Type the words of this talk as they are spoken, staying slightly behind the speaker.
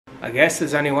I guess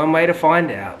there's only one way to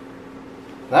find out.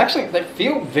 Actually, they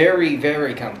feel very,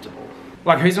 very comfortable.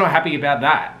 Like, who's not happy about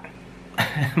that?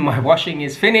 My washing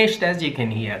is finished, as you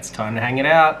can hear. It's time to hang it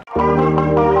out.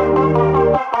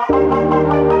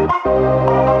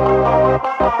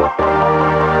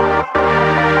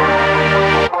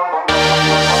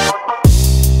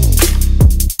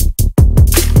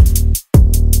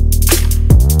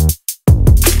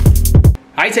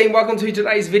 Hey team, welcome to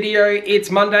today's video. It's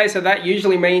Monday, so that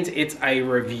usually means it's a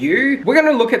review. We're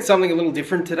gonna look at something a little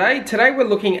different today. Today we're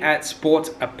looking at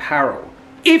sports apparel.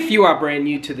 If you are brand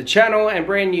new to the channel and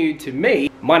brand new to me,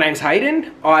 my name's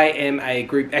Hayden. I am a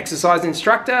group exercise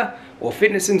instructor or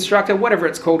fitness instructor, whatever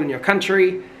it's called in your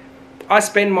country. I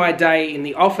spend my day in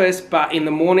the office, but in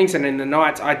the mornings and in the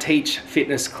nights, I teach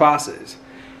fitness classes.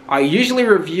 I usually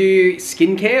review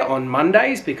skincare on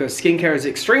Mondays because skincare is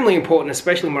extremely important,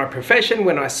 especially in my profession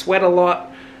when I sweat a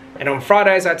lot. And on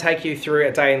Fridays, I take you through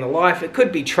a day in the life. It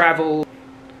could be travel,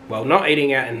 well, not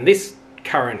eating out in this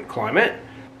current climate,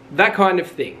 that kind of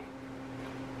thing.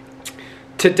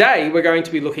 Today, we're going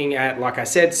to be looking at, like I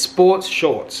said, sports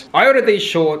shorts. I ordered these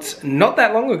shorts not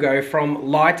that long ago from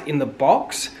Light in the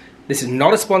Box. This is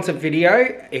not a sponsored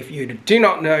video. If you do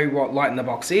not know what Light in the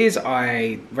Box is,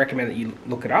 I recommend that you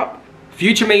look it up.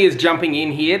 Future me is jumping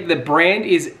in here. The brand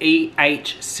is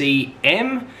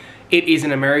EHCm. It is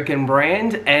an American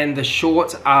brand, and the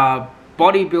shorts are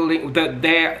bodybuilding.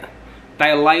 They're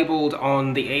labeled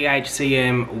on the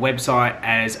EHCm website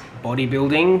as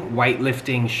bodybuilding,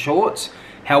 weightlifting shorts.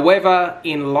 However,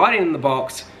 in Light in the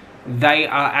Box, they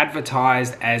are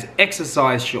advertised as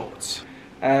exercise shorts.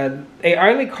 It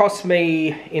only cost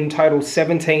me in total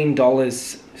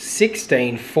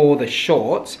 $17.16 for the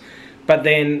shorts, but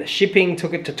then shipping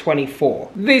took it to $24.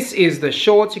 This is the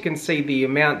shorts. You can see the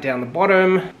amount down the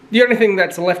bottom. The only thing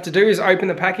that's left to do is open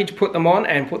the package, put them on,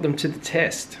 and put them to the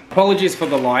test. Apologies for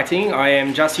the lighting. I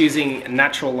am just using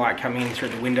natural light coming in through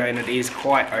the window, and it is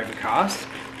quite overcast.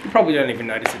 You probably don't even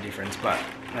notice a difference, but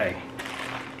hey.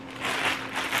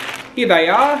 Here they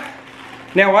are.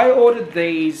 Now I ordered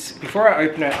these, before I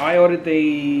open it, I ordered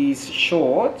these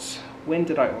shorts. When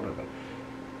did I order them?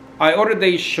 I ordered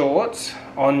these shorts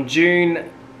on June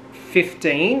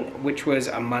 15, which was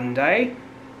a Monday.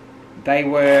 They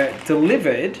were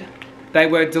delivered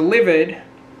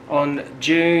on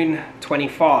June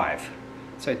 25,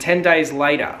 so 10 days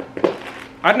later.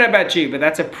 I don't know about you, but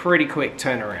that's a pretty quick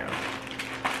turnaround.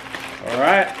 All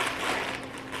right.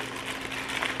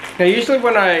 Now usually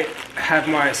when I have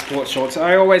my sports shorts,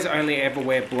 I always only ever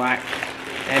wear black,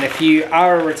 and if you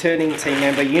are a returning team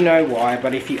member, you know why,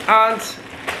 but if you aren't,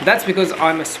 that's because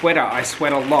I'm a sweater. I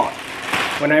sweat a lot.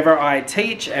 Whenever I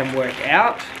teach and work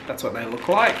out, that's what they look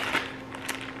like,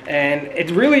 and it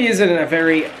really isn't a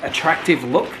very attractive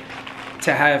look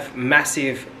to have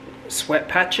massive sweat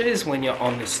patches when you're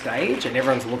on the stage and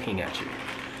everyone's looking at you.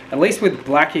 At least with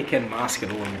black you can mask it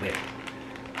a little bit.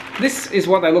 This is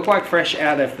what they look like fresh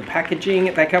out of the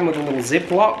packaging. They come with a little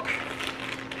ziplock.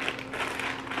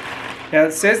 Now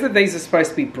it says that these are supposed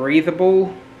to be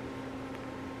breathable.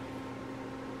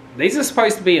 These are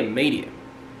supposed to be a medium.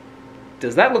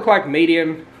 Does that look like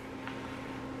medium?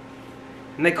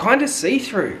 And they're kind of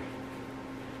see-through.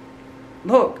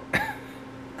 Look.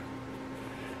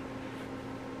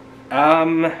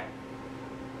 The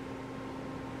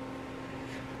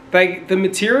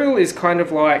material is kind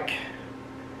of like,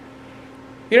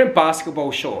 you know,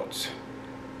 basketball shorts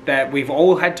that we've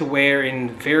all had to wear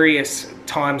in various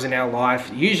times in our life,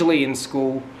 usually in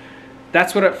school.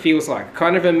 That's what it feels like,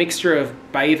 kind of a mixture of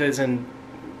bathers and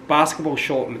basketball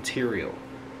short material.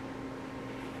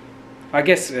 I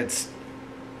guess it's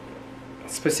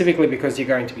specifically because you're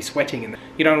going to be sweating and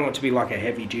you don't want it to be like a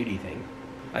heavy duty thing.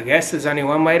 I guess there's only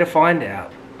one way to find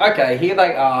out. Okay, here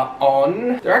they are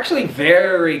on. They're actually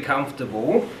very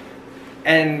comfortable,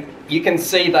 and you can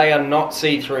see they are not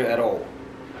see-through at all.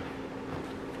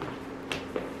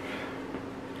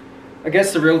 I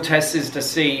guess the real test is to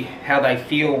see how they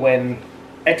feel when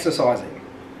exercising,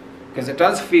 because it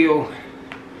does feels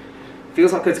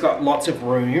like it's got lots of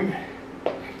room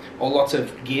or lots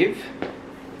of give.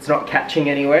 It's not catching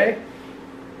anywhere.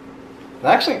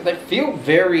 Actually, they feel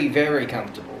very, very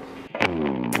comfortable.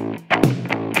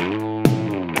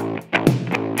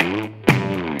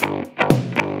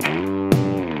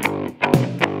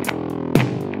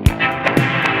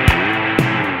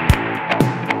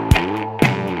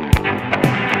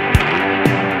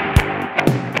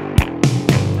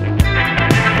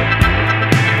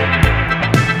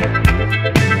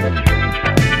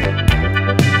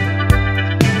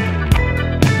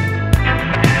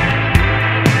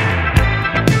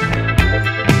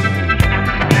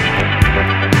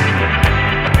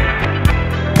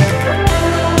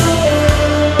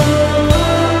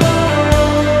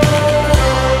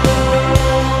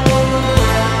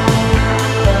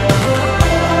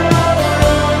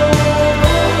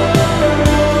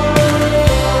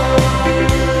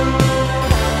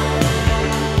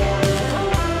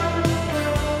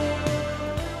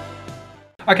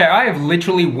 Okay, I have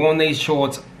literally worn these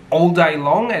shorts all day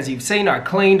long. As you've seen, I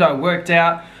cleaned, I worked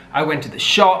out, I went to the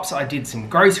shops, I did some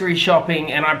grocery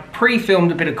shopping, and I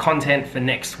pre-filmed a bit of content for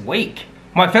next week.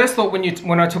 My first thought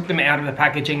when I took them out of the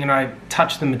packaging and I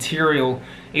touched the material,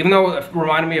 even though it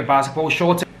reminded me of basketball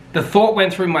shorts, the thought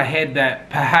went through my head that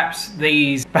perhaps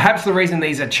the reason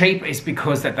these are cheap is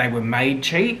because that they were made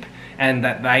cheap, and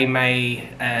that they may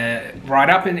ride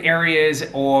up in areas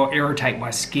or irritate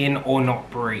my skin or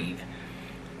not breathe.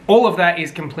 All of that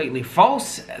is completely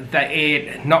false. That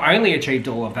it not only achieved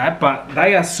all of that, but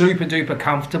they are super duper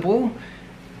comfortable,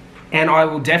 and I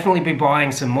will definitely be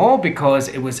buying some more because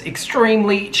it was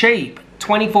extremely cheap.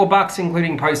 24 bucks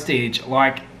including postage.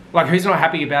 Like who's not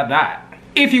happy about that?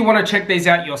 If you want to check these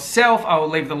out yourself, I will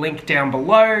leave the link down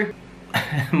below.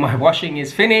 My washing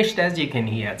is finished, as you can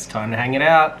hear. It's time to hang it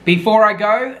out. Before I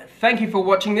go, thank you for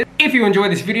watching this. If you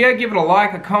enjoyed this video, give it a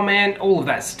like, a comment, all of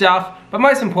that stuff. But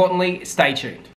most importantly, stay tuned.